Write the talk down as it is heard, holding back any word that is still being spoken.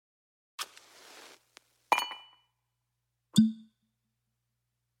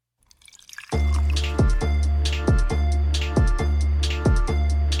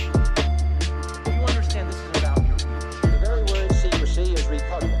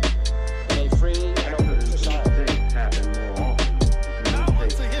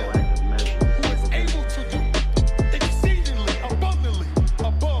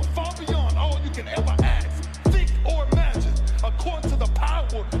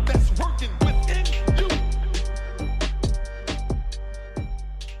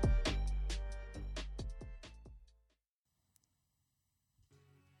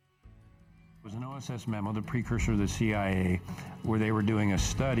process memo, the precursor to the CIA, where they were doing a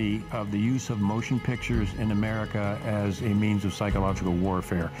study of the use of motion pictures in America as a means of psychological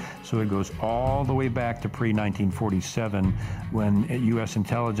warfare. So it goes all the way back to pre-1947 when U.S.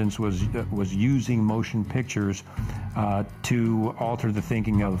 intelligence was using motion pictures to alter the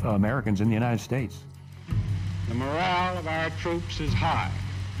thinking of Americans in the United States. The morale of our troops is high.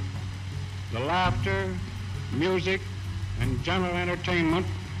 The laughter, music, and general entertainment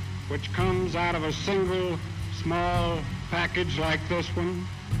which comes out of a single small package like this one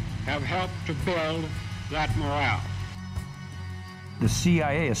have helped to build that morale. The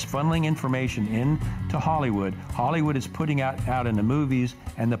CIA is funneling information into Hollywood. Hollywood is putting it out in the movies,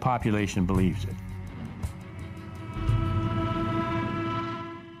 and the population believes it.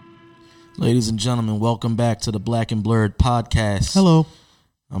 Ladies and gentlemen, welcome back to the Black and Blurred podcast. Hello.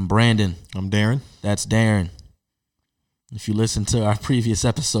 I'm Brandon. I'm Darren. That's Darren. If you listen to our previous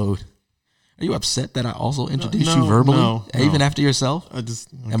episode, are you upset that I also introduced you verbally? No. Even after yourself?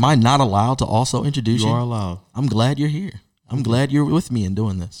 Am I not allowed to also introduce you? You are allowed. I'm glad you're here. I'm glad you're with me in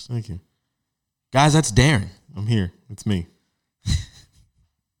doing this. Thank you. Guys, that's Darren. I'm here. It's me.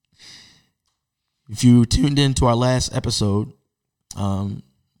 If you tuned into our last episode,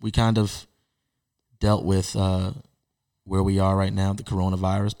 we kind of dealt with where we are right now, the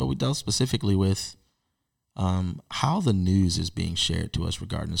coronavirus, but we dealt specifically with how the news is being shared to us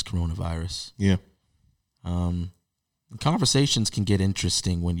regarding this coronavirus. Yeah. Conversations can get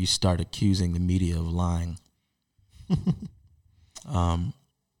interesting when you start accusing the media of lying.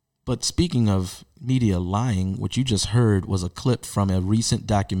 But speaking of media lying, what you just heard was a clip from a recent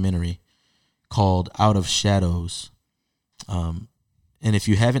documentary called Out of Shadows. And if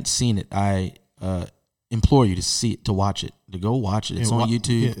you haven't seen it, I implore you to see it, to watch it, to go watch it. It's on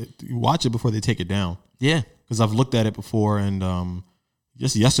YouTube. Yeah, watch it before they take it down. Yeah. Because I've looked at it before, and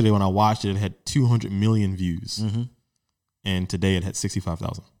just yesterday when I watched it, it had 200 million views. Mm-hmm. And today it had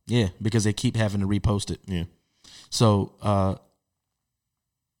 65,000. Yeah, because they keep having to repost it. Yeah. So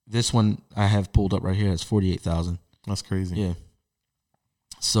this one I have pulled up right here has 48,000. That's crazy. Yeah.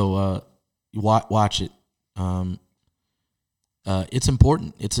 So watch it. It's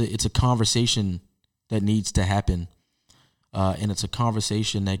important. It's a conversation that needs to happen. And it's a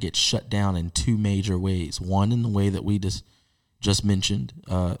conversation that gets shut down in two major ways. One, in the way that we just mentioned,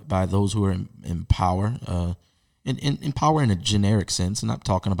 by those who are in power, in power in a generic sense. I'm not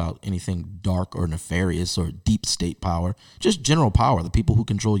talking about anything dark or nefarious or deep state power, just general power. The people who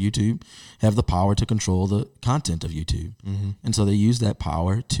control YouTube have the power to control the content of YouTube. Mm-hmm. And so they use that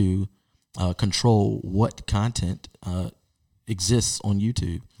power to control what content exists on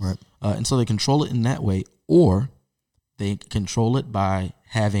YouTube. Right. And so they control it in that way, or they control it by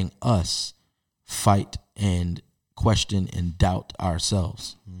having us fight and question and doubt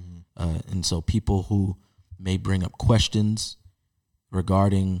ourselves. Mm-hmm. And so people who may bring up questions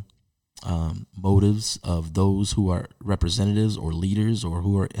regarding motives of those who are representatives or leaders or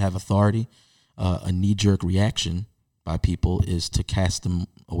who have authority, a knee-jerk reaction by people is to cast them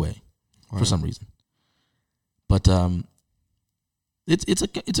away for some reason. But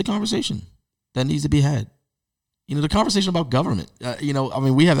it's a conversation that needs to be had. You know, the conversation about government.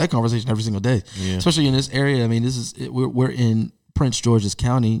 We have that conversation every single day, especially in this area. I mean, we're in Prince George's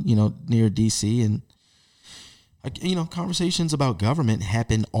County, near D.C., and conversations about government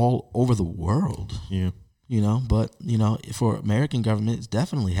happen all over the world. Yeah, but for American government, it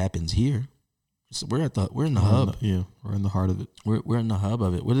definitely happens here. So we're in the hub. Yeah, we're in the heart of it. We're in the hub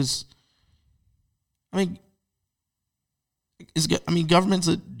of it. Government's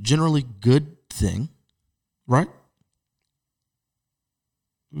a generally good thing, right?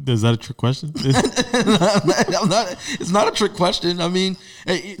 Is that a trick question? It's not a trick question. I mean,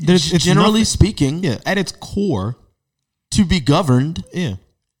 it's generally speaking, at its core, to be governed, is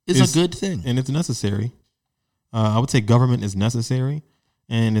a good thing, and it's necessary. I would say government is necessary,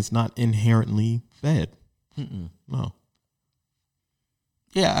 and it's not inherently bad. Mm-mm. No.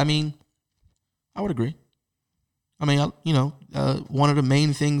 Yeah, I would agree. One of the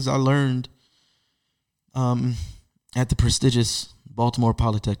main things I learned at the prestigious Baltimore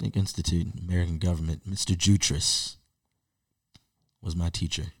Polytechnic Institute, American government, Mr. Jutras was my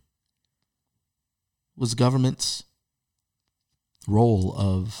teacher, was government's role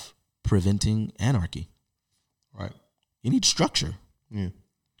of preventing anarchy. Right. You need structure. Yeah.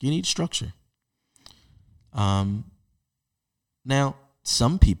 You need structure. Now,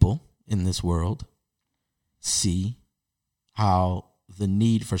 some people in this world see how the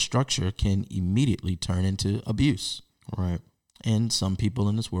need for structure can immediately turn into abuse. Right. And some people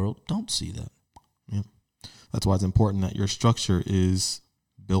in this world don't see that. Yeah. That's why it's important that your structure is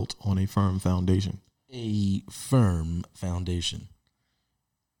built on a firm foundation. A firm foundation.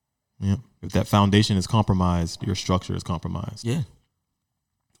 Yeah. If that foundation is compromised, your structure is compromised. Yeah.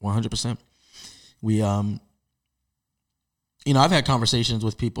 100%. We, I've had conversations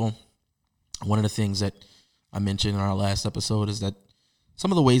with people. One of the things that I mentioned in our last episode is that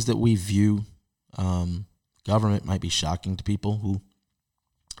some of the ways that we view government might be shocking to people who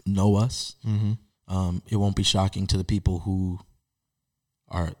know us. Mm-hmm. It won't be shocking to the people who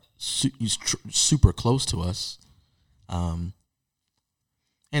are super close to us. And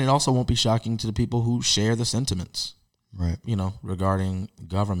it also won't be shocking to the people who share the sentiments, right? Regarding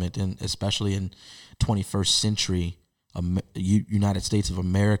government, and especially in 21st century United States of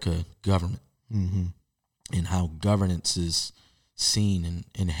America government, mm-hmm. and how governance is seen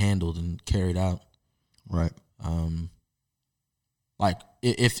and handled and carried out. Right. Like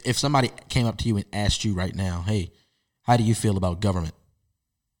if somebody came up to you and asked you right now, "Hey, how do you feel about government?"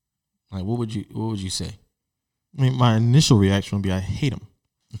 Like, what would you say? I mean, my initial reaction would be, I hate them.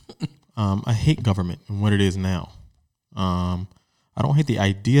 I hate government and what it is now. I don't hate the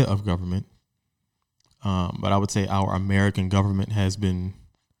idea of government, but I would say our American government has been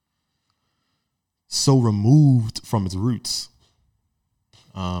so removed from its roots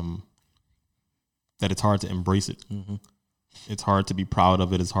that it's hard to embrace it. Mm-hmm. It's hard to be proud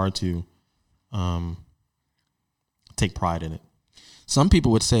of it. It's hard to take pride in it. Some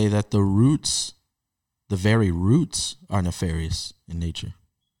people would say that the very roots, are nefarious in nature.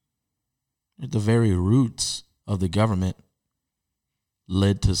 The very roots of the government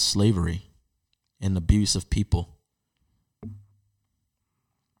led to slavery and abuse of people.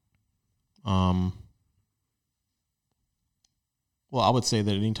 Well, I would say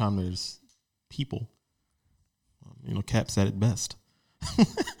that anytime there's people, Cap said it best.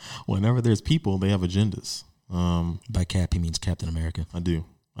 Whenever there's people, they have agendas. By Cap, he means Captain America. I do.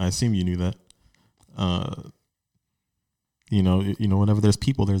 I assume you knew that. Whenever there's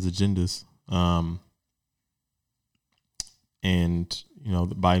people, there's agendas. And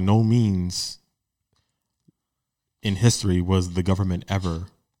by no means in history was the government ever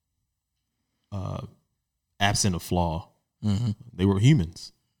absent of flaw. Mm-hmm. They were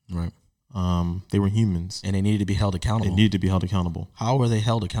humans. Right. They were humans. And they needed to be held accountable. They needed to be held accountable. How were they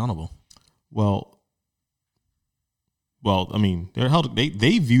held accountable? Well, I mean, they're held.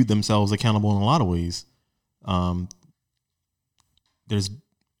 They viewed themselves accountable in a lot of ways. There's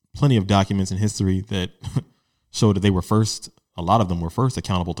plenty of documents in history that show that they were first. A lot of them were first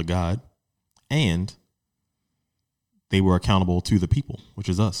accountable to God, and they were accountable to the people, which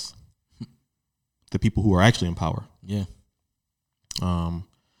is us, the people who are actually in power. Yeah.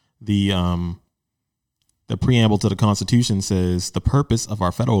 The preamble to the Constitution says the purpose of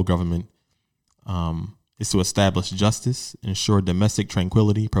our federal government is to establish justice, ensure domestic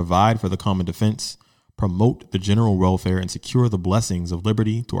tranquility, provide for the common defense, promote the general welfare, and secure the blessings of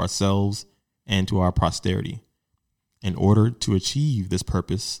liberty to ourselves and to our posterity. In order to achieve this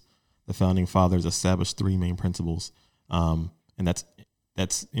purpose, the founding fathers established three main principles, and that's.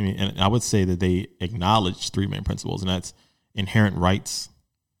 And I would say that they acknowledge three main principles, and that's inherent rights,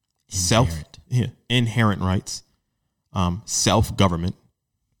 inherent rights, self-government,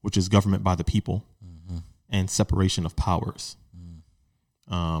 which is government by the people, mm-hmm. and separation of powers.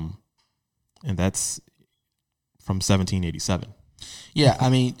 And that's from 1787. Yeah, I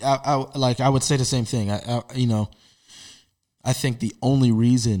mean, I would say the same thing. I think the only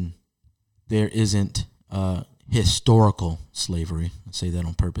reason there isn't historical slavery, I say that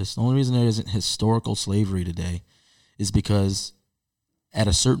on purpose, the only reason there isn't historical slavery today is because at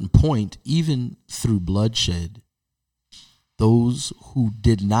a certain point, even through bloodshed, those who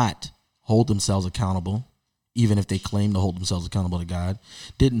did not hold themselves accountable, even if they claimed to hold themselves accountable to God,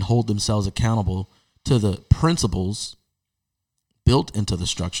 didn't hold themselves accountable to the principles built into the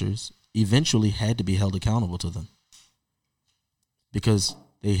structures, eventually had to be held accountable to them. Because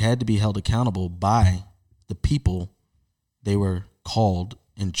they had to be held accountable by the people they were called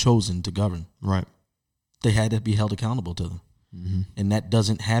and chosen to govern. Right. They had to be held accountable to them. Mm-hmm. And that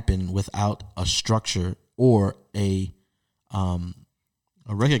doesn't happen without a structure or a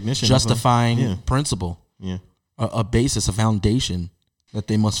recognition, justifying principle, yeah, a basis, a foundation that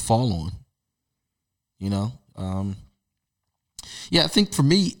they must fall on. I think for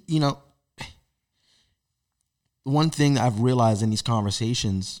me, one thing I've realized in these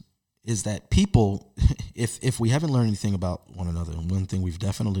conversations is that people, if we haven't learned anything about one another, one thing we've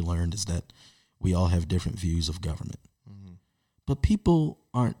definitely learned is that we all have different views of government. Mm-hmm. But people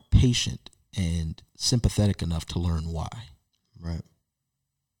aren't patient and sympathetic enough to learn why. Right.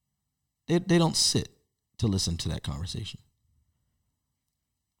 They don't sit to listen to that conversation.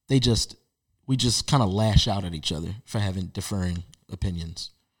 we just kind of lash out at each other for having differing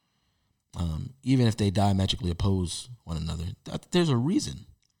opinions. Even if they diametrically oppose one another, there's a reason.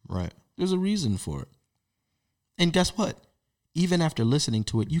 Right. There's a reason for it. And guess what? Even after listening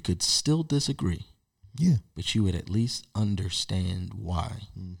to it, you could still disagree. Yeah. But you would at least understand why.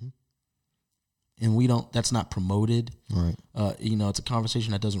 And that's not promoted. Right. It's a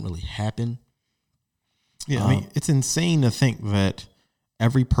conversation that doesn't really happen. Yeah. I mean, it's insane to think that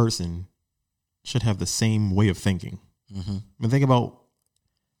every person should have the same way of thinking. I mean, think about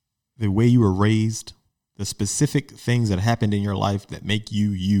the way you were raised, the specific things that happened in your life that make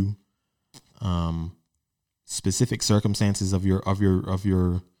you you, specific circumstances of your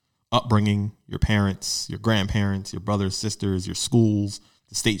upbringing, your parents, your grandparents, your brothers, sisters, your schools,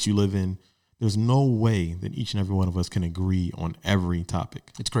 the states you live in. There's no way that each and every one of us can agree on every topic.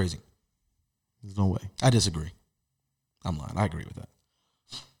 It's crazy. There's no way. I disagree. I'm lying. I agree with that.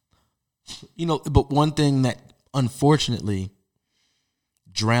 But one thing that unfortunately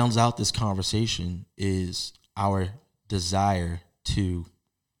drowns out this conversation is our desire to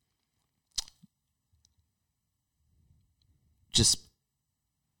just,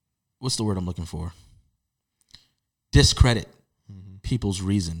 what's the word I'm looking for? Discredit people's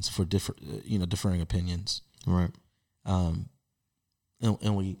reasons for differing opinions. Right. And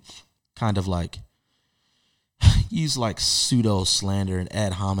we kind of like use like pseudo slander and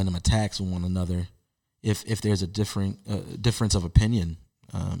ad hominem attacks on one another if there's a difference of opinion,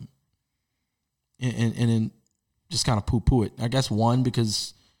 and then just kind of poo it. I guess one,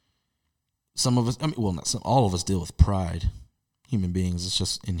 because some of us, all of us deal with pride. Human beings, it's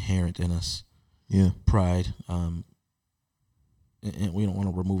just inherent in us. Yeah, pride. And we don't want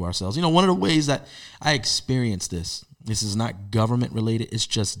to remove ourselves. One of the ways that I experience this is not government related. It's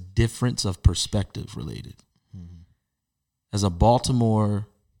just difference of perspective related. As a Baltimore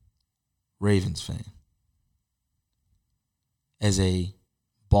Ravens fan, as a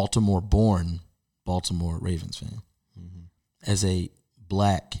Baltimore-born Baltimore Ravens fan, as a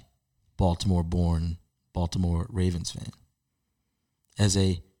black Baltimore-born Baltimore Ravens fan, as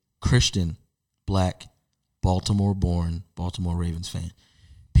a Christian black Baltimore-born Baltimore Ravens fan,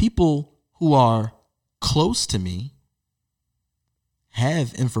 people who are close to me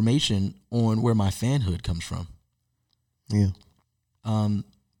have information on where my fanhood comes from. Yeah.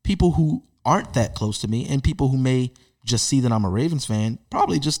 People who aren't that close to me and people who may just see that I'm a Ravens fan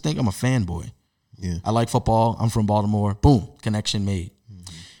probably just think I'm a fanboy. Yeah. I like football. I'm from Baltimore. Boom. Connection made.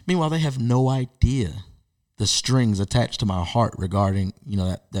 Meanwhile, they have no idea the strings attached to my heart regarding,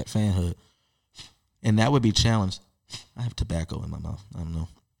 that fanhood. And that would be challenged. I have tobacco in my mouth. I don't know.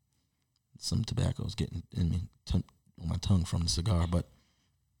 Some tobacco is getting in me on my tongue from the cigar. But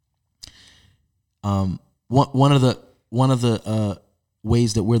one of the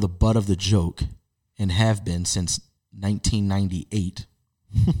ways that we're the butt of the joke and have been since 1998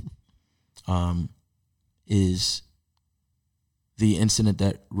 is the incident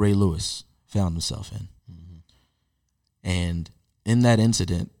that Ray Lewis found himself in. And in that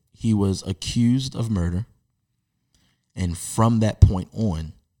incident, he was accused of murder. And from that point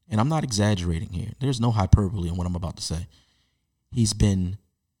on, and I'm not exaggerating here, there's no hyperbole in what I'm about to say, he's been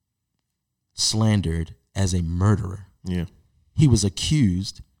slandered as a murderer. Yeah. He was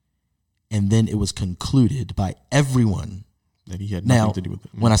accused, and then it was concluded by everyone that he had nothing to do with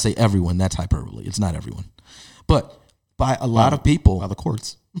it. When I say everyone, that's hyperbole. It's not everyone. But by a lot of people. By the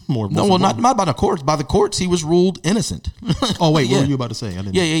courts. Not by the courts. By the courts, he was ruled innocent. Oh, wait, what were you about to say? I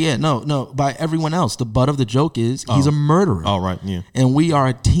didn't. Yeah. No. By everyone else, the butt of the joke is he's a murderer. Oh, right, yeah. And we are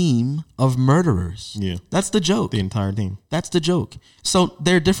a team of murderers. Yeah. That's the joke. The entire team. That's the joke. So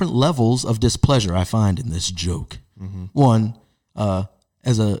there are different levels of displeasure I find in this joke. One,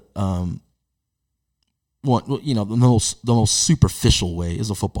 as a the most superficial way is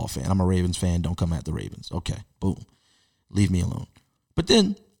a football fan. I'm a Ravens fan. Don't come at the Ravens. Okay, boom, leave me alone. But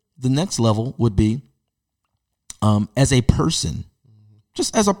then the next level would be as a person,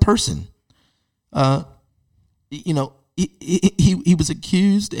 just as a person. He was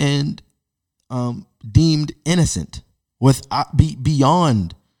accused and deemed innocent with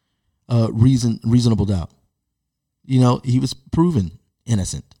beyond reasonable doubt. He was proven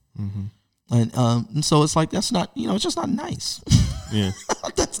innocent. And so it's like, that's not, it's just not nice. Yeah.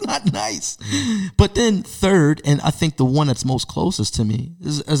 That's not nice. But then third, and I think the one that's most closest to me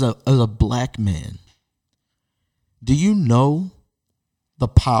is as a black man. Do you know the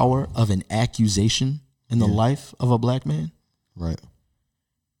power of an accusation in the life of a black man? Right.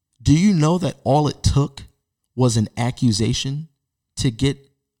 Do you know that all it took was an accusation to get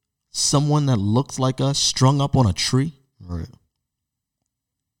someone that looks like us strung up on a tree? Right.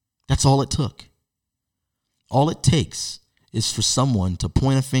 That's all it took. All it takes is for someone to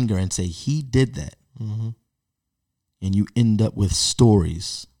point a finger and say, he did that. Mm-hmm. And you end up with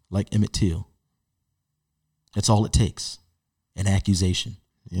stories like Emmett Till. That's all it takes. An accusation.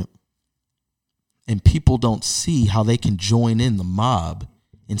 Yep. And people don't see how they can join in the mob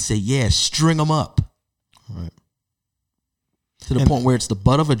and say, yeah, string them up. Right. To the point where it's the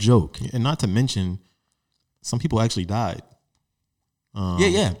butt of a joke. And not to mention, some people actually died.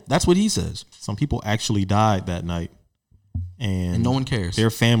 Yeah. That's what he says. Some people actually died that night. And no one cares. Their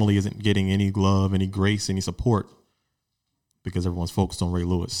family isn't getting any love, any grace, any support because everyone's focused on Ray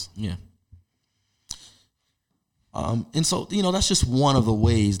Lewis. Yeah. And so, that's just one of the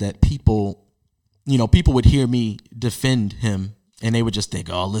ways that people would hear me defend him and they would just think,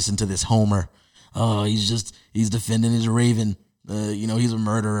 oh, listen to this Homer. Oh, he's defending his Raven. He's a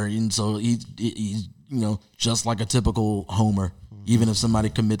murderer. And so he's just like a typical Homer. Even if somebody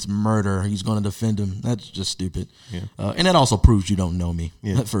commits murder, he's going to defend him. That's just stupid. Yeah. And that also proves you don't know me,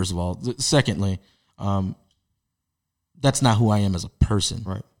 yeah. First of all. Secondly, that's not who I am as a person.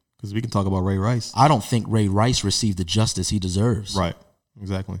 Right. Because we can talk about Ray Rice. I don't think Ray Rice received the justice he deserves. Right.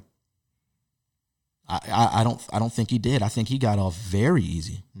 Exactly. I don't think he did. I think he got off very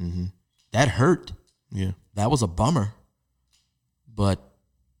easy. Mm-hmm. That hurt. Yeah. That was a bummer. But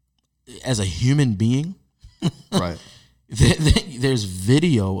as a human being, right. There's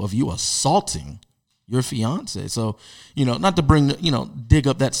video of you assaulting your fiance. So, not to bring, dig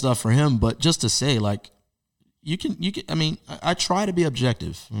up that stuff for him, but just to say, like, you can, I mean, I try to be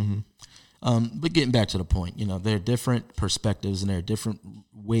objective. Mm-hmm. But getting back to the point, there are different perspectives and there are different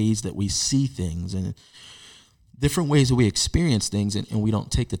ways that we see things and different ways that we experience things, and we don't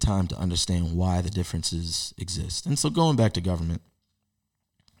take the time to understand why the differences exist. And so going back to government,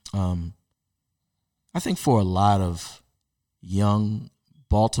 I think for a lot of young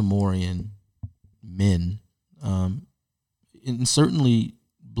Baltimorean men, and certainly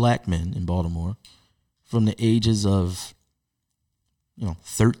black men in Baltimore, from the ages of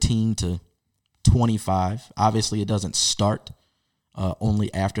 13 to 25. Obviously, it doesn't start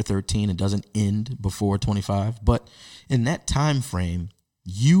only after 13. It doesn't end before 25. But in that time frame,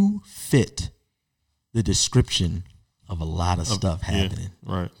 you fit the description of a lot of stuff happening.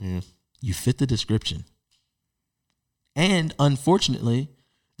 Yeah, right. Yeah. You fit the description. And unfortunately,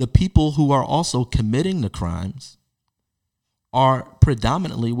 the people who are also committing the crimes are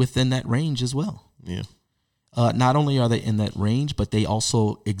predominantly within that range as well. Yeah. Not only are they in that range, but they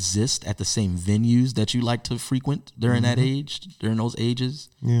also exist at the same venues that you like to frequent during that age, during those ages.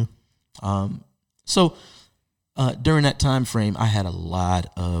 Yeah. So during that time frame, I had a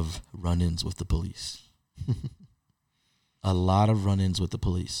lot of run-ins with the police. A lot of run-ins with the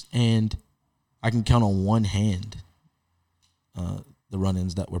police. And I can count on one hand the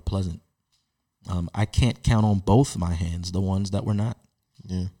run-ins that were pleasant. I can't count on both my hands the ones that were not.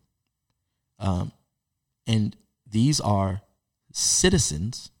 Yeah. And these are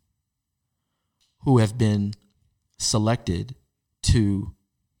citizens who have been selected to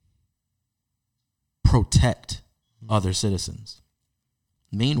protect other citizens.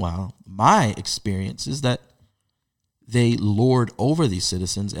 Meanwhile, my experience is that they lord over these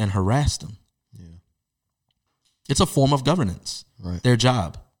citizens and harass them. Yeah. It's a form of governance. Right. Their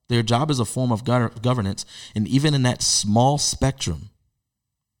job is a form of governance. And even in that small spectrum,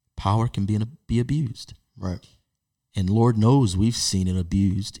 power can be abused. Right. And Lord knows we've seen it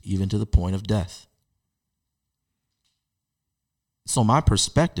abused even to the point of death. So my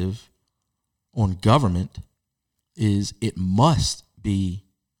perspective on government is it must be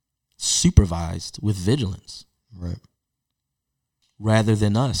supervised with vigilance. Right. Rather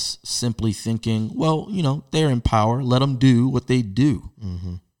than us simply thinking, well, they're in power, let them do what they do.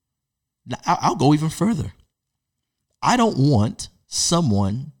 Mm-hmm. Now, I'll go even further. I don't want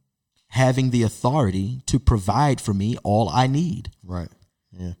someone having the authority to provide for me all I need. Right.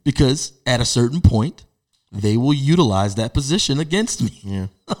 Yeah. Because at a certain point, they will utilize that position against me. Yeah.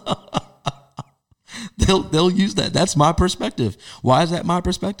 They'll use that. That's my perspective. Why is that my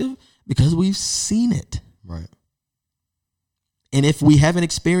perspective? Because we've seen it. Right. And if we haven't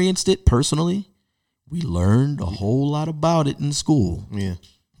experienced it personally, we learned a whole lot about it in school. Yeah.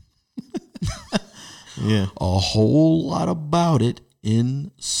 Yeah. A whole lot about it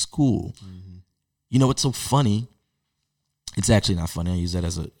in school. Mm-hmm. It's so funny. It's actually not funny. I use that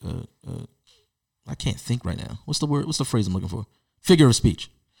as I can't think right now. What's the word? What's the phrase I'm looking for? Figure of speech.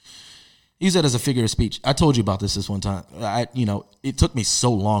 Use that as a figure of speech. I told you about this one time. It took me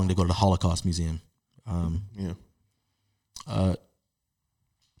so long to go to the Holocaust Museum. Yeah. I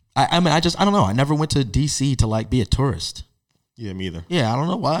don't know. I never went to DC to be a tourist. Yeah, me either. Yeah, I don't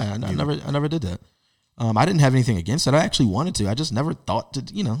know why. I never did that. I didn't have anything against it. I actually wanted to. I just never thought to,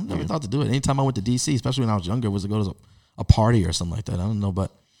 thought to do it. Anytime I went to DC, especially when I was younger, was to go to a party or something like that. I don't know,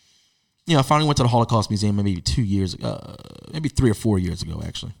 but I finally went to the Holocaust Museum maybe 2 years ago, maybe 3 or 4 years ago,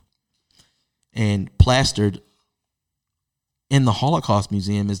 actually. And plastered in the Holocaust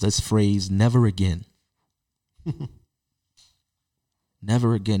Museum is this phrase, "never again."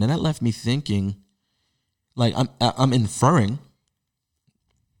 Never again. And that left me thinking, like, I'm inferring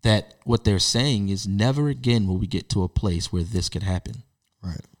that what they're saying is never again will we get to a place where this could happen.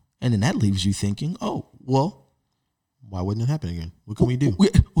 Right. And then that leaves you thinking, oh, well, why wouldn't it happen again? What can we do?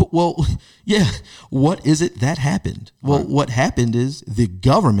 Well, yeah. What is it that happened? Well, Right. What happened is the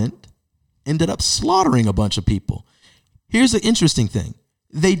government ended up slaughtering a bunch of people. Here's the interesting thing.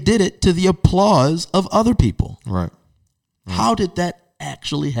 They did it to the applause of other people. Right. How did that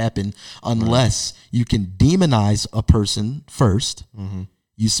actually happen unless you can demonize a person first? Mm-hmm.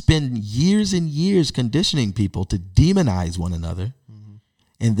 You spend years and years conditioning people to demonize one another. Mm-hmm.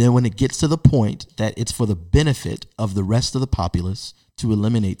 And then when it gets to the point that it's for the benefit of the rest of the populace to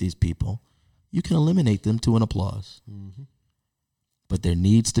eliminate these people, you can eliminate them to an applause. Mm-hmm. But there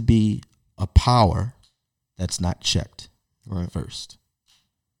needs to be a power that's not checked first.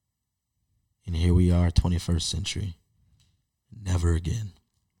 And here we are, 21st century. Never again.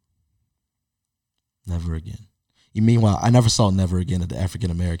 Never again. Meanwhile, I never saw Never Again at the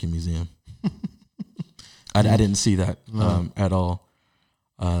African American Museum. I didn't see that at all.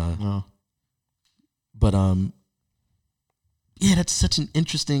 No. But yeah, that's such an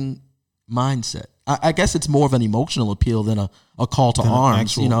interesting mindset. I guess it's more of an emotional appeal than a call to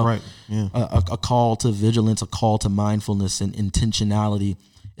arms. Actual, right? Yeah. A call to vigilance, a call to mindfulness and intentionality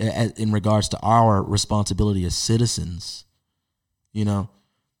in regards to our responsibility as citizens.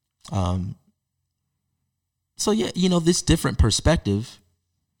 So yeah, this different perspective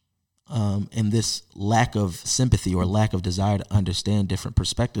and this lack of sympathy or lack of desire to understand different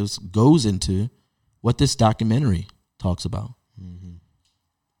perspectives goes into what this documentary talks about.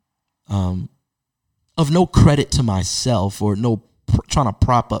 Mm-hmm. Of no credit to myself or no trying to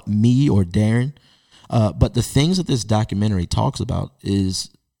prop up me or Darren, but the things that this documentary talks about is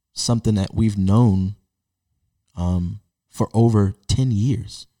something that we've known for over 10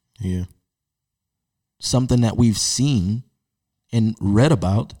 years. Yeah. Something that we've seen and read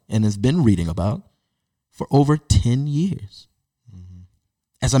about and has been reading about for over 10 years. Mm-hmm.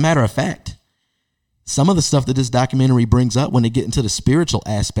 As a matter of fact, some of the stuff that this documentary brings up when they get into the spiritual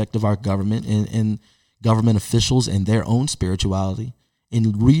aspect of our government and government officials and their own spirituality,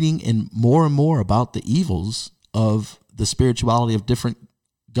 and reading and more about the evils of the spirituality of different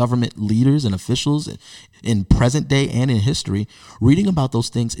government leaders and officials in present day and in history, reading about those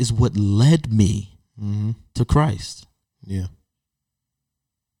things is what led me to Christ. Yeah.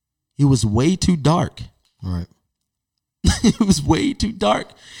 It was way too dark. Right. It was way too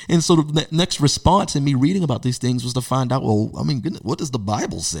dark. And so the next response in me reading about these things was to find out, well, I mean, goodness, what does the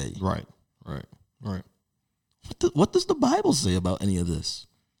Bible say? Right. What does the Bible say about any of this?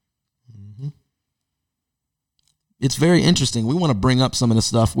 Mm-hmm. It's very interesting. We want to bring up some of the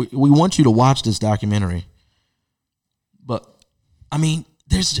stuff. We want you to watch this documentary. But, I mean,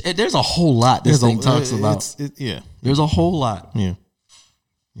 there's a whole lot this thing talks about. There's a whole lot. Yeah.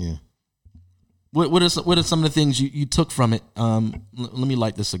 Yeah. What are some of the things you took from it? Let me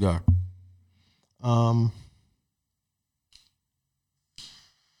light this cigar.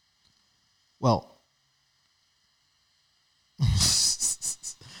 Well,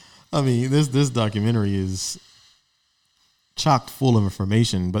 I mean, this documentary is chock full of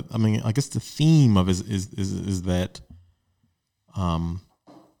information, but I mean, I guess the theme of it is that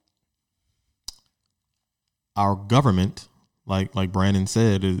our government, like Brandon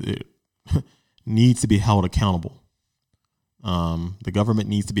said, it needs to be held accountable. The government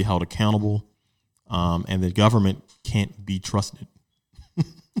needs to be held accountable, and the government can't be trusted.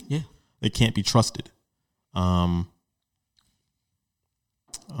 Yeah, they can't be trusted.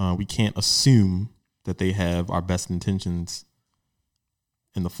 We can't assume that they have our best intentions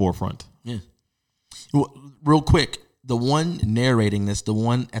in the forefront. Yeah. Well, real quick, the one narrating this, the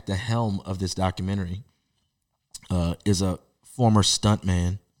one at the helm of this documentary, is a former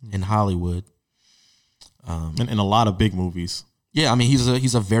stuntman in Hollywood. And in a lot of big movies. Yeah, I mean,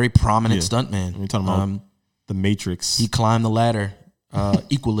 he's a very prominent stuntman. We're talking about The Matrix. He climbed the ladder.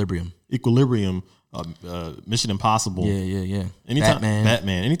 Equilibrium. Mission Impossible. Yeah.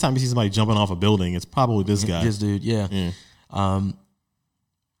 Batman. Anytime you see somebody jumping off a building, it's probably this guy. This dude, yeah.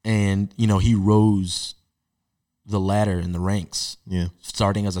 And he rose the ladder in the ranks. Yeah.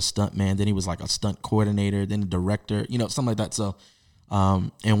 Starting as a stunt man, then he was like a stunt coordinator, then a director, something like that. So,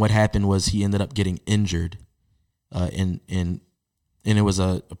 and what happened was he ended up getting injured, and it was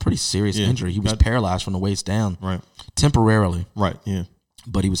a pretty serious injury. He was paralyzed from the waist down, right, temporarily, right, yeah.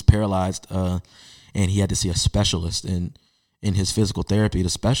 But he was paralyzed, and he had to see a specialist. And in his physical therapy, the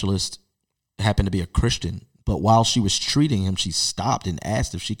specialist happened to be a Christian. But while she was treating him, she stopped and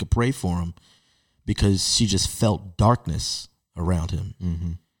asked if she could pray for him because she just felt darkness around him.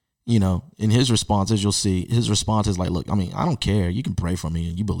 Mm-hmm. And his response, as you'll see, his response is like, look, I mean, I don't care. You can pray for me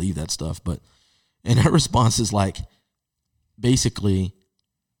and you believe that stuff. And her response is like, basically,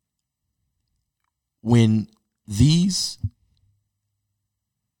 when these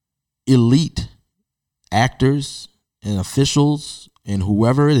elite actors and officials and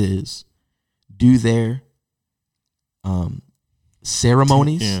whoever it is do their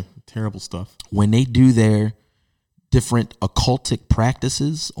ceremonies, terrible stuff, when they do their different occultic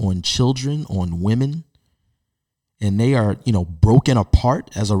practices on children, on women, and they are broken apart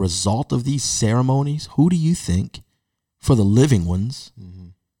as a result of these ceremonies, who do you think, for the living ones,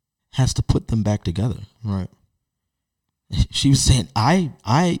 has to put them back together? Right. She was saying,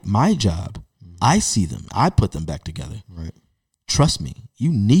 my job, I see them, I put them back together. Right. Trust me,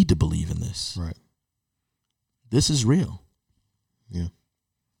 you need to believe in this. Right. This is real. Yeah.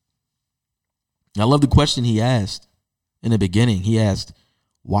 I love the question he asked in the beginning. He asked,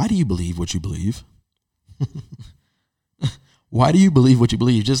 why do you believe what you believe? Why do you believe what you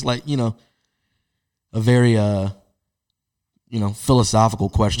believe? Just like, a very, philosophical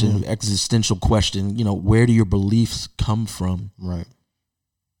question, existential question, where do your beliefs come from? Right.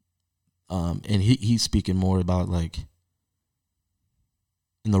 And he's speaking more about like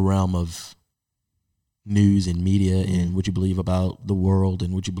in the realm of news and media and what you believe about the world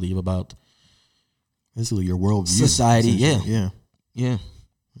and what you believe about basically your worldview, society. Yeah.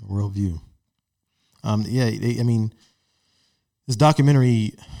 Worldview. This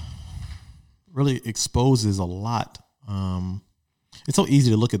documentary really exposes a lot. It's so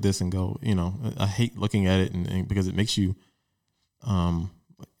easy to look at this and go, I hate looking at it and because it makes you,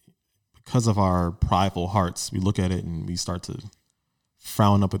 because of our prideful hearts, we look at it and we start to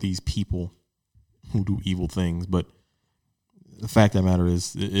frown up at these people who do evil things. But the fact of the matter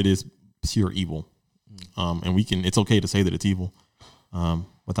is, it is pure evil. And it's okay to say that it's evil,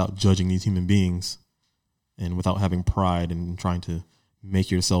 without judging these human beings and without having pride and trying to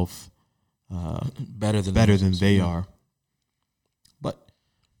make yourself better than they are. But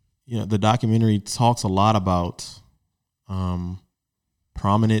the documentary talks a lot about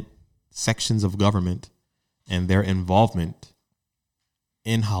prominent sections of government and their involvement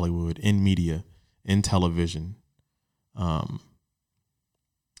in Hollywood, in media, in television.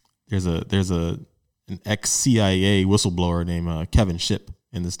 There's an ex-CIA whistleblower named Kevin Shipp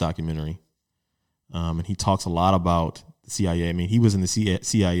in this documentary. And he talks a lot about the CIA. I mean, he was in the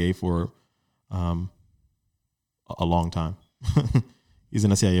CIA for a long time. He's in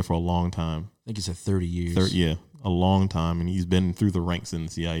the CIA for a long time. I think he said 30 years. A long time. And he's been through the ranks in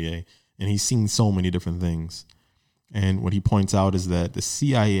the CIA. And he's seen so many different things. And what he points out is that the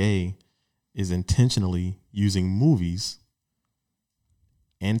CIA is intentionally using movies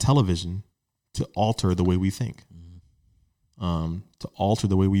and television to alter the way we think, to alter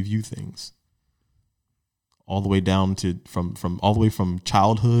the way we view things, all the way down to from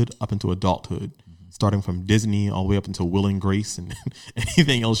childhood up into adulthood, starting from Disney all the way up into Will and Grace and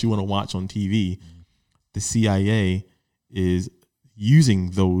anything else you want to watch on TV. The CIA is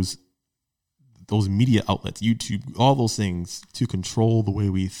using those media outlets, YouTube, all those things to control the way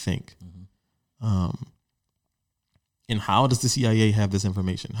we think. And how does the CIA have this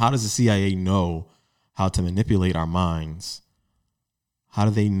information? How does the CIA know how to manipulate our minds? How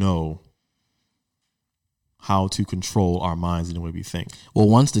do they know how to control our minds in the way we think? Well,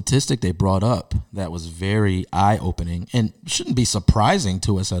 one statistic they brought up that was very eye-opening and shouldn't be surprising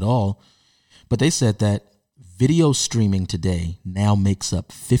to us at all, but they said that video streaming today now makes up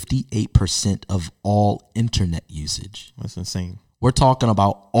 58% of all internet usage. That's insane. We're talking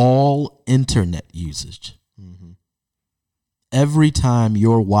about all internet usage. Every time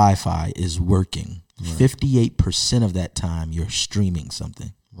your Wi-Fi is working, 58% of that time you're streaming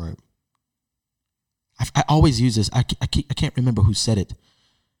something. Right. I always use this. I can't remember who said it.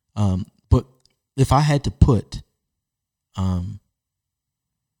 But if I had to put,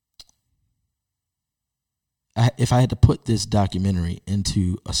 if I had to put this documentary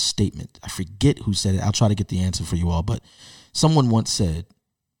into a statement, I forget who said it. I'll try to get the answer for you all. But someone once said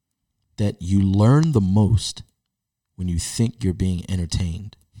that you learn the most when you think you're being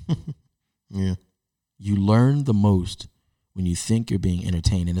entertained. Yeah. You learn the most when you think you're being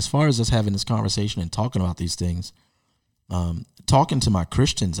entertained. And as far as us having this conversation and talking about these things, talking to my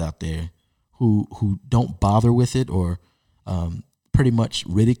Christians out there who don't bother with it or pretty much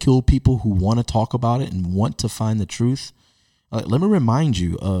ridicule people who want to talk about it and want to find the truth. Let me remind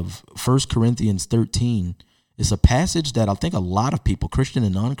you of 1 Corinthians 13. It's a passage that I think a lot of people, Christian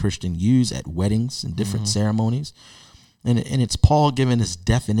and non-Christian, use at weddings and different ceremonies. And it's Paul giving this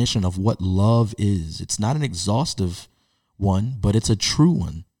definition of what love is. It's not an exhaustive one, but it's a true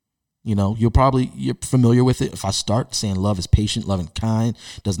one. You know, you're familiar with it. If I start saying love is patient, loving, kind,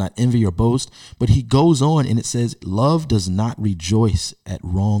 does not envy or boast. But he goes on and it says, love does not rejoice at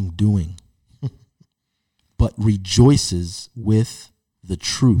wrongdoing, but rejoices with the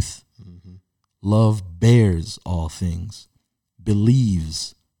truth. Mm-hmm. Love bears all things,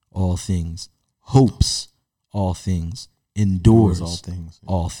 believes all things, hopes all things, endures all things.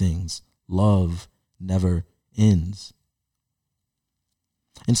 All things. Love never ends.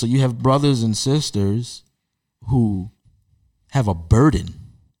 And so you have brothers and sisters who have a burden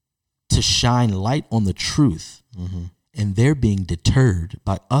to shine light on the truth, and they're being deterred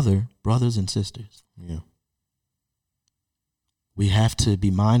by other brothers and sisters. Yeah. We have to be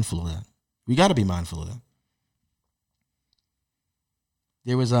mindful of that. We got to be mindful of that.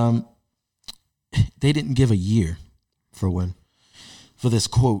 There was they didn't give a year For when? for this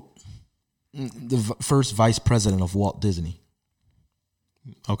quote. The first vice president of Walt Disney.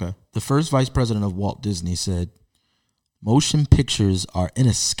 Okay. The first vice president of Walt Disney said, "Motion pictures are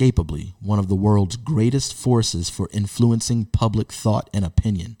inescapably one of the world's greatest forces for influencing public thought and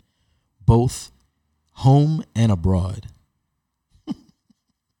opinion, both home and abroad."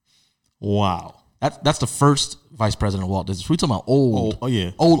 Wow. That's the first vice president of Walt Disney. We're talking about old. Oh,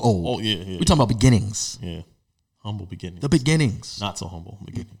 yeah. Old. Oh, yeah. We're talking about beginnings. Yeah. Humble beginnings. The beginnings. Not so humble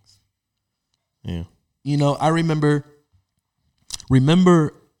beginnings. Yeah. You know, I remember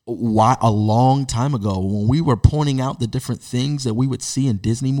why a long time ago when we were pointing out the different things that we would see in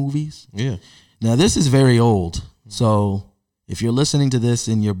Disney movies. Yeah. Now, this is very old. So if you're listening to this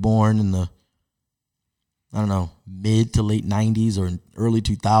and you're born in the, I don't know, mid to late 90s or early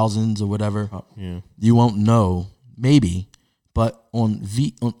 2000s or whatever, Yeah. you won't know, maybe. But when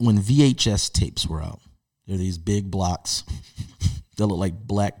VHS tapes were out, they're these big blocks. They look like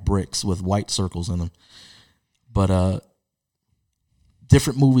black bricks with white circles in them. But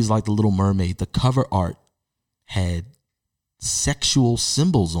different movies like The Little Mermaid, the cover art had sexual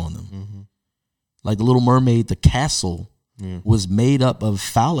symbols on them. Mm-hmm. Like The Little Mermaid, the castle was made up of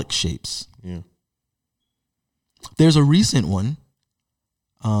phallic shapes. Yeah. There's a recent one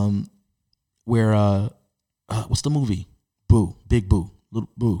where, what's the movie? Boo, Big Boo, Little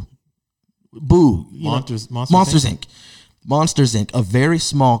Boo. Boo. Monsters Inc. Monsters Inc. A very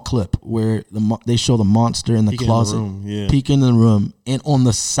small clip where they show the monster in the closet, peeking in the room, and on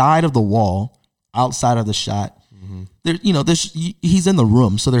the side of the wall, outside of the shot, he's in the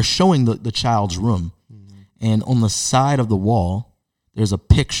room, so they're showing the child's room, and on the side of the wall, there's a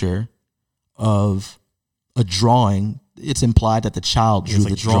picture of a drawing. It's implied that the child drew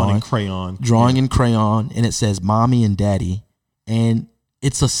the drawing in crayon, and it says "Mommy and Daddy," and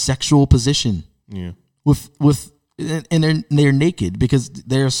it's a sexual position. Yeah, and they're naked because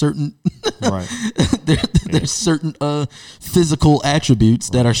there are certain right. there's certain physical attributes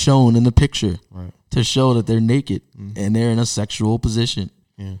that are shown in the picture to show that they're naked and they're in a sexual position.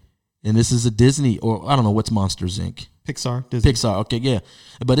 Yeah, and this is a Disney, or I don't know what's Monsters Inc. Disney. Pixar. Okay, yeah,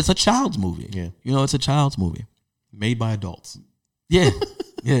 but it's a child's movie. Yeah, it's a child's movie made by adults. Yeah,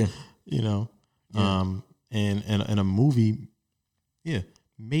 yeah. And a movie,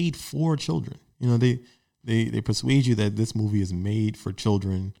 made for children. They persuade you that this movie is made for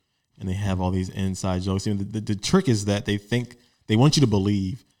children, and they have all these inside jokes. The trick is that they want you to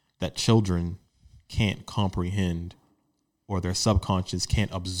believe that children can't comprehend, or their subconscious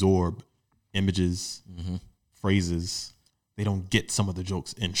can't absorb images, phrases. They don't get some of the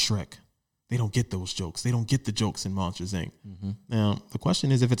jokes in Shrek. They don't get those jokes. They don't get the jokes in Monsters Inc. Now, the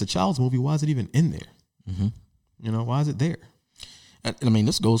question is, if it's a child's movie, why is it even in there? Why is it there? I mean,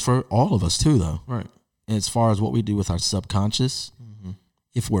 this goes for all of us too, though. Right. As far as what we do with our subconscious,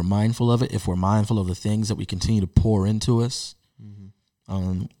 if we're mindful of it, if we're mindful of the things that we continue to pour into us,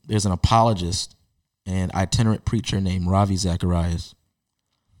 there's an apologist and itinerant preacher named Ravi Zacharias,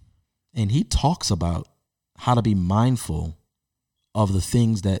 and he talks about how to be mindful of the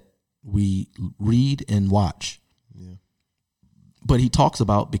things that we read and watch. Yeah. But he talks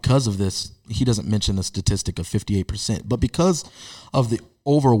about, because of this, he doesn't mention the statistic of 58%, but because of the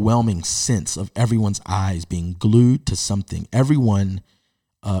overwhelming sense of everyone's eyes being glued to something, everyone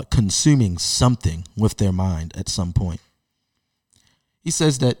consuming something with their mind at some point. He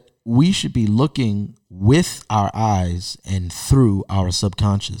says that we should be looking with our eyes and through our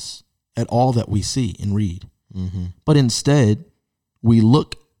subconscious at all that we see and read. Mm-hmm. But instead, we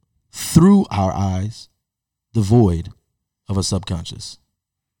look through our eyes, devoid of a subconscious.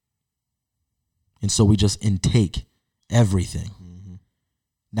 And so we just intake everything,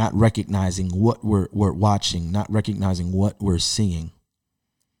 not recognizing what we're watching, not recognizing what we're seeing.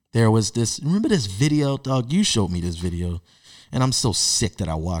 There was this, remember this video, dog? You showed me this video, and I'm so sick that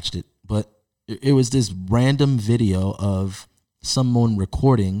I watched it. But it was this random video of someone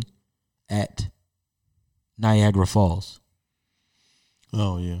recording at Niagara Falls.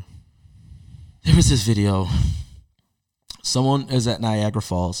 Oh, yeah. There was this video. Someone is at Niagara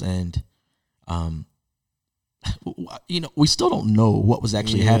Falls, and we still don't know what was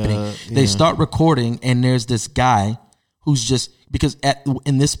actually happening. They start recording, and there's this guy who's just, because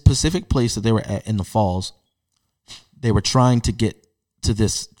in this specific place that they were at in the falls, they were trying to get to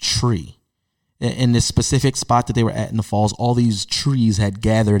this tree. In this specific spot that they were at in the falls, all these trees had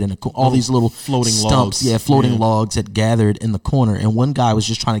gathered in all these little floating stumps, logs. Floating logs had gathered in the corner, and one guy was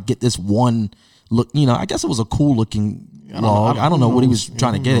just trying to get this one look. I guess it was a cool looking log. I don't know what he was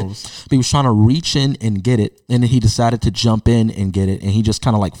trying to get it, but he was trying to reach in and get it, and then he decided to jump in and get it, and he just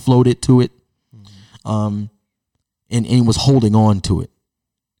kind of like floated to it, and he was holding on to it,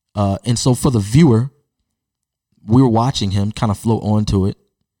 and so for the viewer, we were watching him kind of float onto it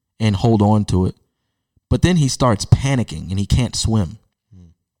and hold on to it. But then he starts panicking and he can't swim.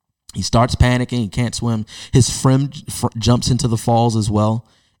 He starts panicking, he can't swim. His friend jumps into the falls as well,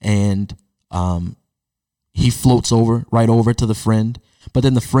 and he floats right over to the friend. But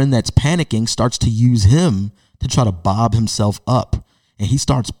then the friend that's panicking starts to use him to try to bob himself up, and he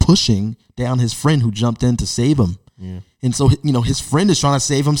starts pushing down his friend who jumped in to save him. Yeah. And so, his friend is trying to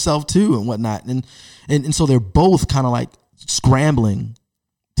save himself too and whatnot. And so they're both kind of like scrambling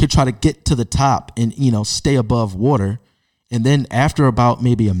to try to get to the top and, stay above water. And then after about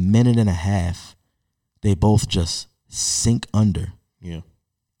maybe a minute and a half, they both just sink under. Yeah.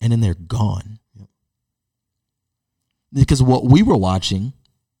 And then they're gone. Yep. Because what we were watching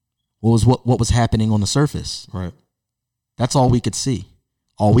was what was happening on the surface. Right. That's all we could see.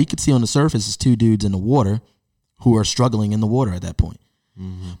 All we could see on the surface is two dudes in the water who are struggling in the water at that point.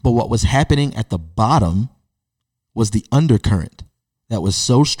 Mm-hmm. But what was happening at the bottom was the undercurrent that was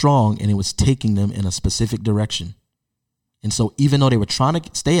so strong, and it was taking them in a specific direction. And so even though they were trying to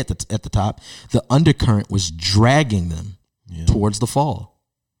stay at the top, the undercurrent was dragging them towards the fall.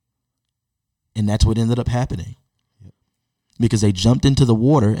 And that's what ended up happening. Yep. Because they jumped into the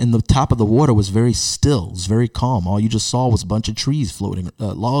water, and the top of the water was very still. It was very calm. All you just saw was a bunch of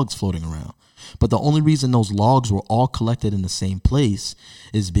logs floating around. But the only reason those logs were all collected in the same place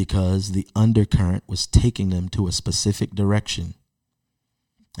is because the undercurrent was taking them to a specific direction.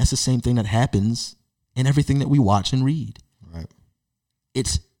 That's the same thing that happens in everything that we watch and read. Right.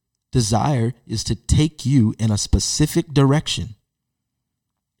 Its desire is to take you in a specific direction.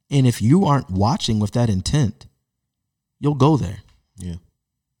 And if you aren't watching with that intent, you'll go there. Yeah.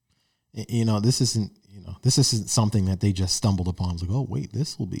 This isn't something that they just stumbled upon. It's like, oh wait,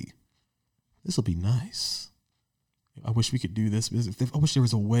 this will be nice. I wish we could do this. I wish there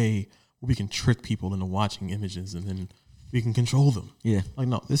was a way where we can trick people into watching images and then we can control them. Yeah. Like,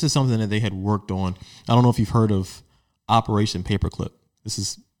 no, this is something that they had worked on. I don't know if you've heard of Operation Paperclip. This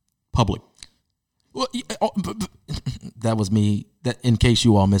is public. Well, that was me. That, in case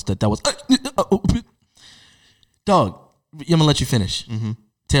you all missed it, that was dog. I'm gonna let you finish,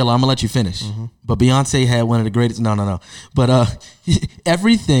 Taylor. I'm gonna let you finish. But Beyonce had one of the greatest. No. But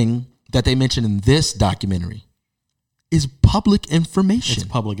everything that they mentioned in this documentary is public information. It's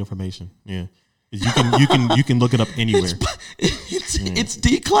public information. Yeah, you can look it up anywhere. It's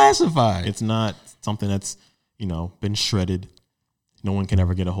declassified. It's not something that's been shredded. No one can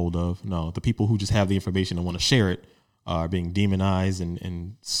ever get a hold of. No, the people who just have the information and want to share it are being demonized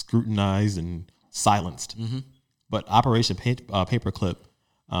and scrutinized and silenced. Mm-hmm. But Operation Paperclip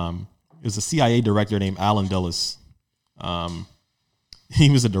is a CIA director named Alan Dulles. He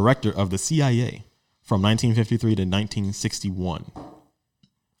was a director of the CIA from 1953 to 1961.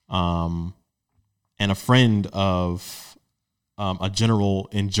 And a friend of a general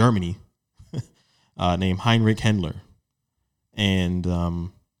in Germany named Heinrich Himmler. And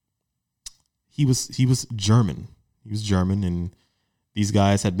he was German. He was German, and these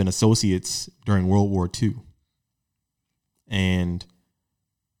guys had been associates during World War II. And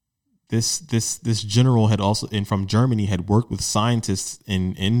this general had also, and from Germany, had worked with scientists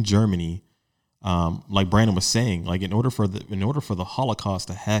in Germany like Brandon was saying, like in order for the Holocaust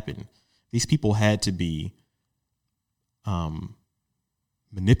to happen, these people had to be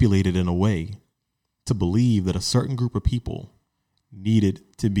manipulated in a way to believe that a certain group of people needed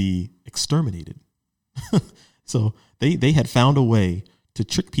to be exterminated. So they had found a way to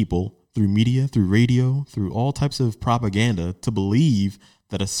trick people through media, through radio, through all types of propaganda to believe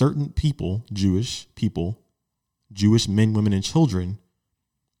that a certain people, Jewish men, women, and children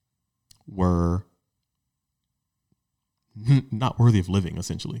were not worthy of living,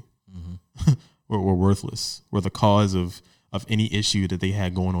 essentially, were worthless, were the cause of any issue that they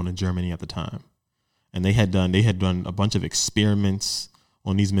had going on in Germany at the time. And they had done a bunch of experiments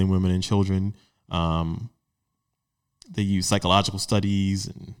on these men, women, and children. They used psychological studies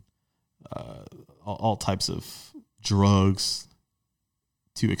and all types of drugs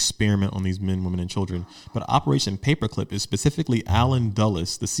to experiment on these men, women, and children. But Operation Paperclip is specifically Alan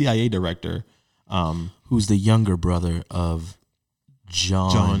Dulles, the CIA director, who's the younger brother of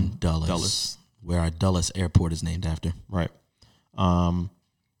John Dulles, Dulles, where our Dulles Airport is named after. Right.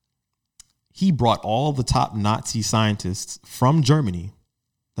 He brought all the top Nazi scientists from Germany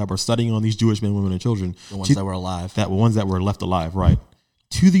that were studying on these Jewish men, women, and children. The ones that were alive. Ones that were left alive, right,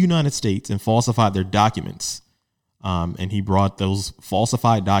 to the United States and falsified their documents. And he brought those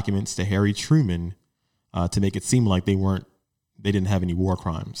falsified documents to Harry Truman to make it seem like they didn't have any war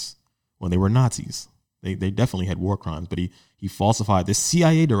crimes when they were Nazis. They definitely had war crimes, but he falsified. This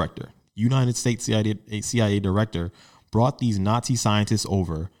CIA director, United States CIA director, brought these Nazi scientists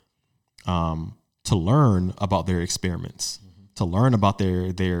over to learn about their experiments, to learn about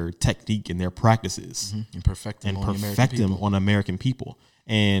their technique and their practices, and perfect them on American people.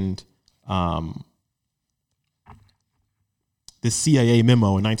 And this CIA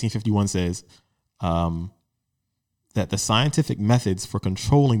memo in 1951 says that the scientific methods for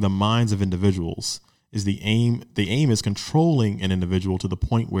controlling the minds of individuals is the aim. The aim is controlling an individual to the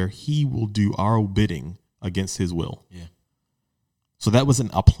point where he will do our bidding against his will. Yeah. So that was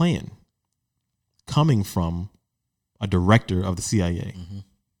a plan coming from a director of the CIA.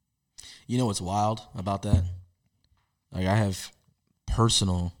 You know what's wild about that? Like, I have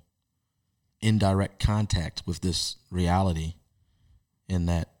personal, indirect contact with this reality in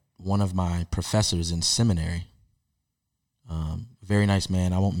that one of my professors in seminary, very nice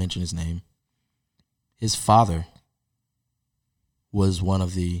man, I won't mention his name, his father was one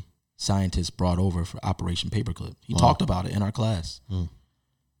of the scientists brought over for Operation Paperclip. He talked about it in our class.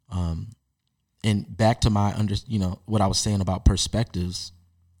 And back to my what I was saying about perspectives,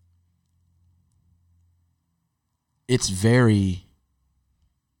 it's a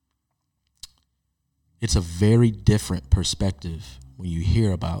very different perspective when you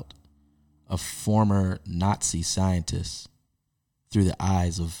hear about a former Nazi scientist through the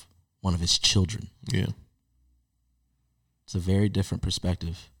eyes of one of his children. Yeah. It's a very different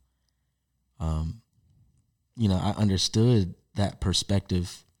perspective. I understood that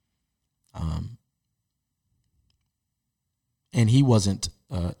perspective. And he wasn't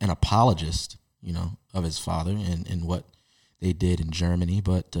an apologist, of his father and what they did in Germany.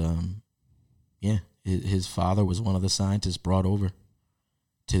 But, his father was one of the scientists brought over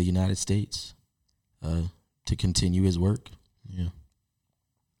to the United States to continue his work. Yeah.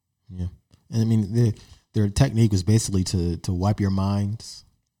 Yeah. And I mean, their technique was basically to wipe your minds,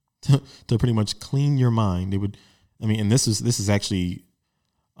 to pretty much clean your mind. They would, and this is actually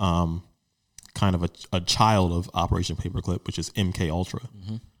kind of a child of Operation Paperclip, which is MK Ultra.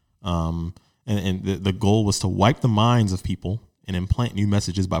 And the goal was to wipe the minds of people and implant new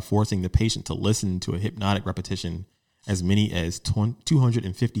messages by forcing the patient to listen to a hypnotic repetition as many as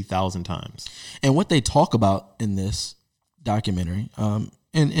 250,000 times. And what they talk about in this documentary,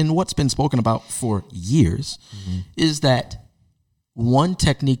 and what's been spoken about for years, is that one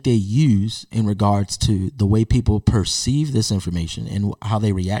technique they use in regards to the way people perceive this information and how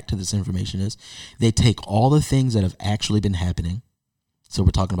they react to this information is they take all the things that have actually been happening. So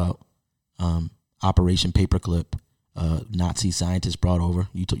we're talking about Operation Paperclip, Nazi scientists brought over.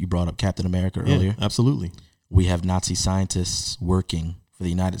 You brought up Captain America earlier. Yeah, absolutely. We have Nazi scientists working for the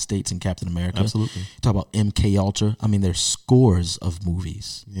United States in Captain America. Absolutely. Talk about MK Ultra. I mean, there's scores of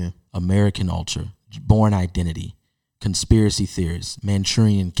movies. Yeah. American Ultra, Born Identity, Conspiracy Theorists,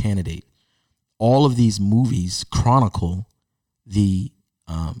 Manchurian Candidate. All of these movies chronicle the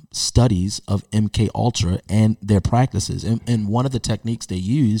studies of MK Ultra and their practices. And one of the techniques they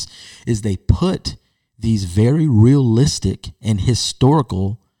use is they put these very realistic and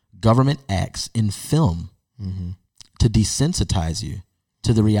historical government acts in film to desensitize you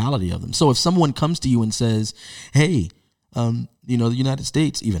to the reality of them. So if someone comes to you and says, hey, You know, the United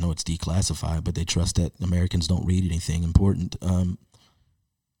States, even though it's declassified, but they trust that Americans don't read anything important.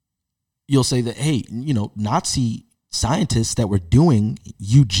 You'll say that, hey, you know, Nazi scientists that were doing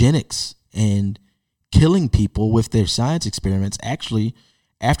eugenics and killing people with their science experiments, actually,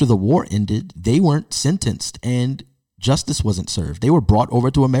 after the war ended, they weren't sentenced and justice wasn't served. They were brought over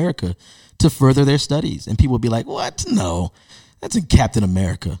to America to further their studies. And people would be like, what? No, that's in Captain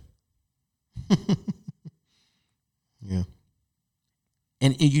America. Yeah.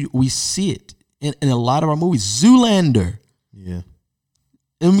 And we see it in a lot of our movies. Zoolander. Yeah.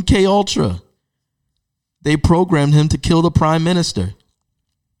 MK Ultra. They programmed him to kill the prime minister.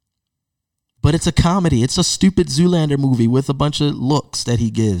 But it's a comedy. It's a stupid Zoolander movie with a bunch of looks that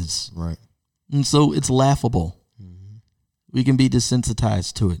he gives. Right. And so it's laughable. Mm-hmm. We can be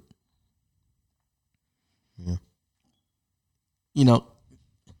desensitized to it. Yeah. You know,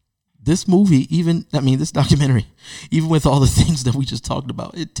 this movie, this documentary, even with all the things that we just talked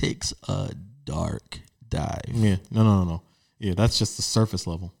about, it takes a dark dive. Yeah. No. Yeah, that's just the surface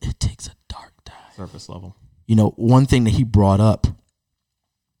level. It takes a dark dive. Surface level. You know, one thing that he brought up,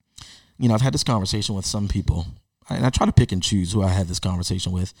 you know, I've had this conversation with some people, and I try to pick and choose who I have this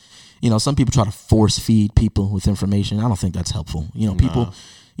conversation with. You know, some people try to force feed people with information. I don't think that's helpful. You know, people,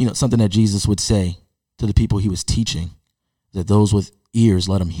 you know, something that Jesus would say to the people he was teaching, that those with ears,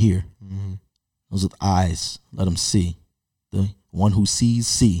 let them hear. Mm-hmm. Those with eyes, let them see. The one who sees,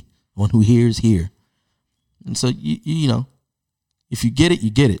 see. The one who hears, hear. And so, you know, if you get it, you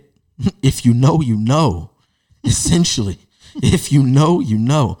get it. If you know, you know. Essentially, if you know, you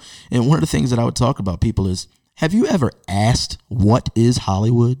know. And one of the things that I would talk about people is, have you ever asked, what is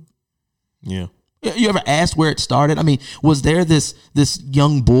Hollywood? Yeah. You ever asked where it started? I mean, was there this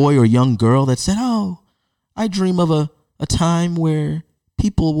young boy or young girl that said, oh, I dream of a time where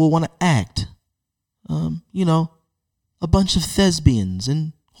people will want to act, you know, a bunch of thespians,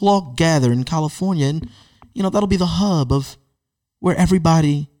 and we'll all gather in California, and, you know, that'll be the hub of where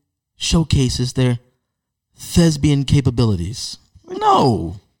everybody showcases their thespian capabilities.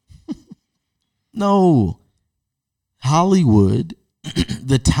 No. No. Hollywood,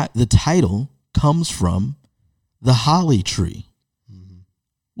 the title comes from the holly tree,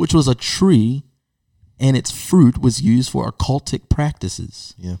 which was a tree, and its fruit was used for occultic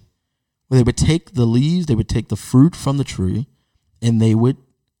practices. Yeah. Where they would take the leaves, they would take the fruit from the tree, and they would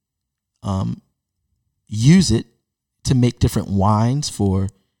use it to make different wines for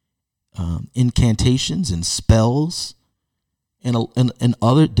incantations and spells and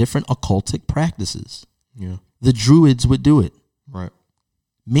other different occultic practices. Yeah. The Druids would do it. Right.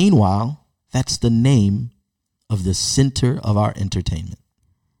 Meanwhile, that's the name of the center of our entertainment.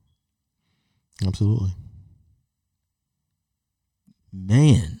 Absolutely.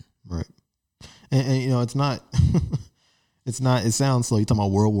 Man. Right. And you know, it's not, it sounds so, you're talking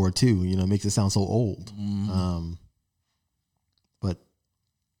about World War II, you know, it makes it sound so old. Mm-hmm. But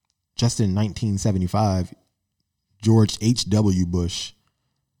just in 1975, George H.W. Bush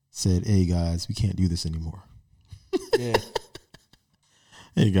said, hey guys, we can't do this anymore. Yeah.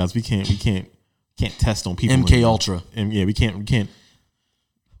 Hey guys, we can't test on people. MK Ultra. And yeah, we can't.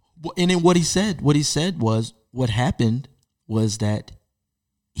 And then what he said was, what happened was that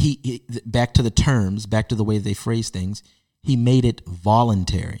he back to the terms, back to the way they phrase things, he made it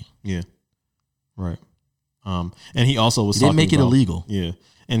voluntary. Yeah. Right. And he also was didn't make it illegal. Yeah.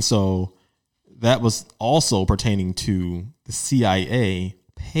 And so that was also pertaining to the CIA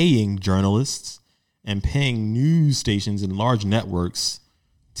paying journalists and paying news stations and large networks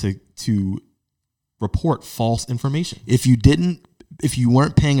to report false information. If you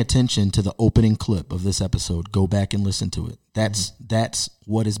weren't paying attention to the opening clip of this episode, go back and listen to it. That's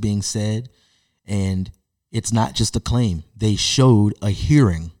what is being said, and it's not just a claim. They showed a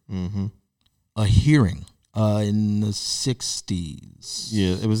hearing. Mm-hmm. A hearing in the 60s.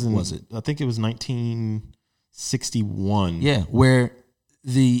 Yeah, it was. I think it was 1961. Yeah, where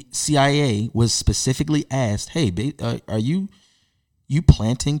the CIA was specifically asked, "Hey, are you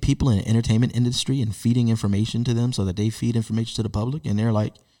planting people in the entertainment industry and feeding information to them so that they feed information to the public?" And they're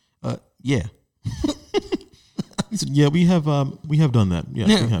like, "Yeah." Yeah, we have done that.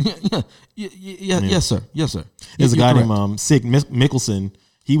 Yes, we have. Yeah. Yes, sir. Yes, sir. There's a guy named Sig Mickelson.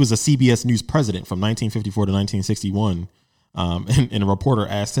 He was a CBS News president from 1954 to 1961. And a reporter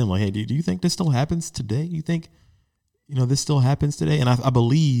asked him, like, hey, do you think this still happens today? You think, this still happens today? And I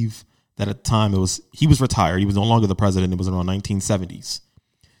believe that at the time he was retired. He was no longer the president. It was around 1970s.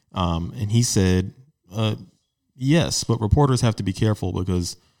 And he said, yes, but reporters have to be careful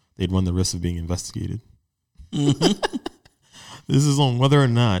because they'd run the risk of being investigated. Mm-hmm. This is on whether or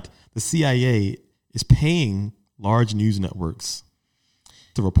not the CIA is paying large news networks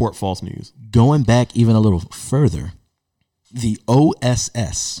to report false news. Going back even a little further, the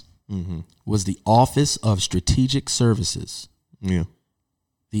OSS was the Office of Strategic Services. Yeah.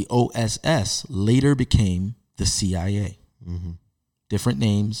 The OSS later became the CIA. Different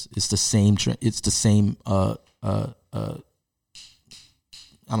names. It's the same. It's the same. I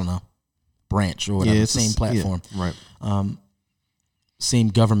don't know, branch or whatever. Yeah, Same platform. Yeah, right. Same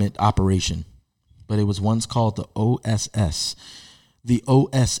government operation, but it was once called the OSS. The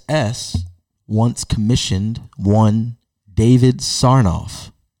OSS once commissioned one David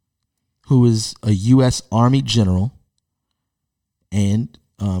Sarnoff, who is a U.S. Army general and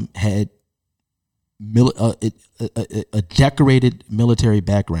had a decorated military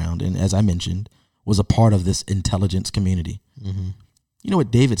background, and as I mentioned, was a part of this intelligence community. You know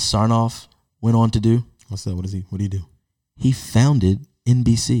what David Sarnoff went on to do? What's that? What did he do? He founded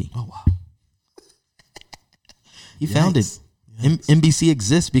NBC. Oh, wow. He founded. NBC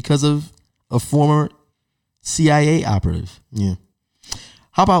exists because of a former CIA operative. Yeah.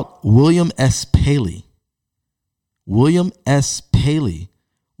 How about William S. Paley? William S. Paley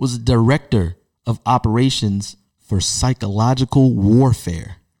was director of operations for psychological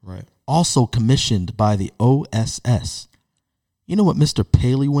warfare, Right. also commissioned by the OSS. You know what Mr.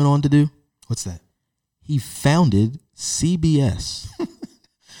 Paley went on to do? What's that? He founded CBS.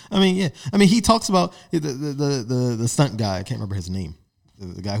 I mean, yeah. I mean, he talks about the stunt guy. I can't remember his name.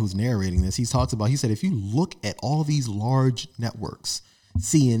 The guy who's narrating this. He said, if you look at all these large networks,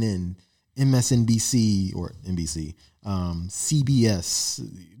 CNN, MSNBC or NBC, CBS,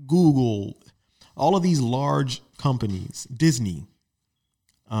 Google, all of these large companies, Disney,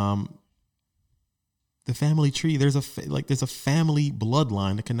 the family tree. There's a family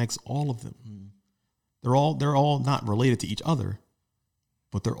bloodline that connects all of them. They're all not related to each other,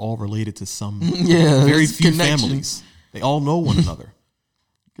 but they're all related to some very few families. They all know one another.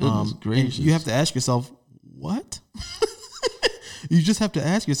 Goodness gracious. You have to ask yourself, what? You just have to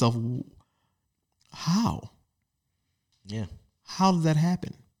ask yourself, how? Yeah. How did that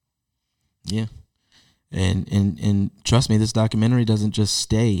happen? Yeah. And trust me, this documentary doesn't just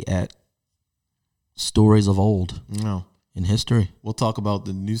stay at stories of old No. in history. We'll talk about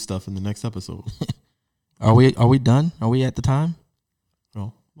the new stuff in the next episode. Are we done? Are we at the time?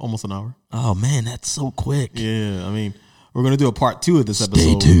 Oh, almost an hour. Oh man, that's so quick. Yeah, I mean, we're going to do a part 2 of this Stay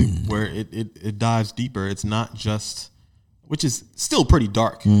episode tuned. where it dives deeper. It's not just, which is still pretty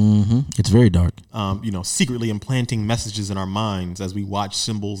dark. It's very dark. Secretly implanting messages in our minds as we watch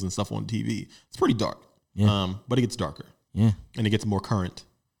symbols and stuff on TV. It's pretty dark. Yeah. But it gets darker. Yeah. And it gets more current.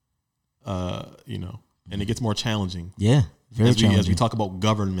 And it gets more challenging. Yeah. Very challenging. As we talk about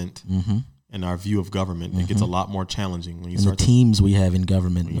government and our view of government, it gets a lot more challenging when you and start the teams we have in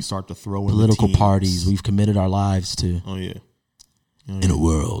government, when you start to throw in political the teams. parties we've committed our lives to. Oh yeah. In a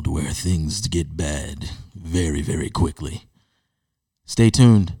world where things get bad very, very quickly. Stay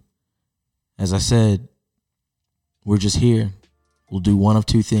tuned. As I said, we're just here. We'll do one of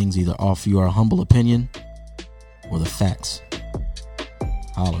two things, either offer you our humble opinion or the facts.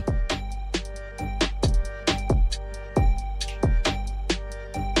 Holla.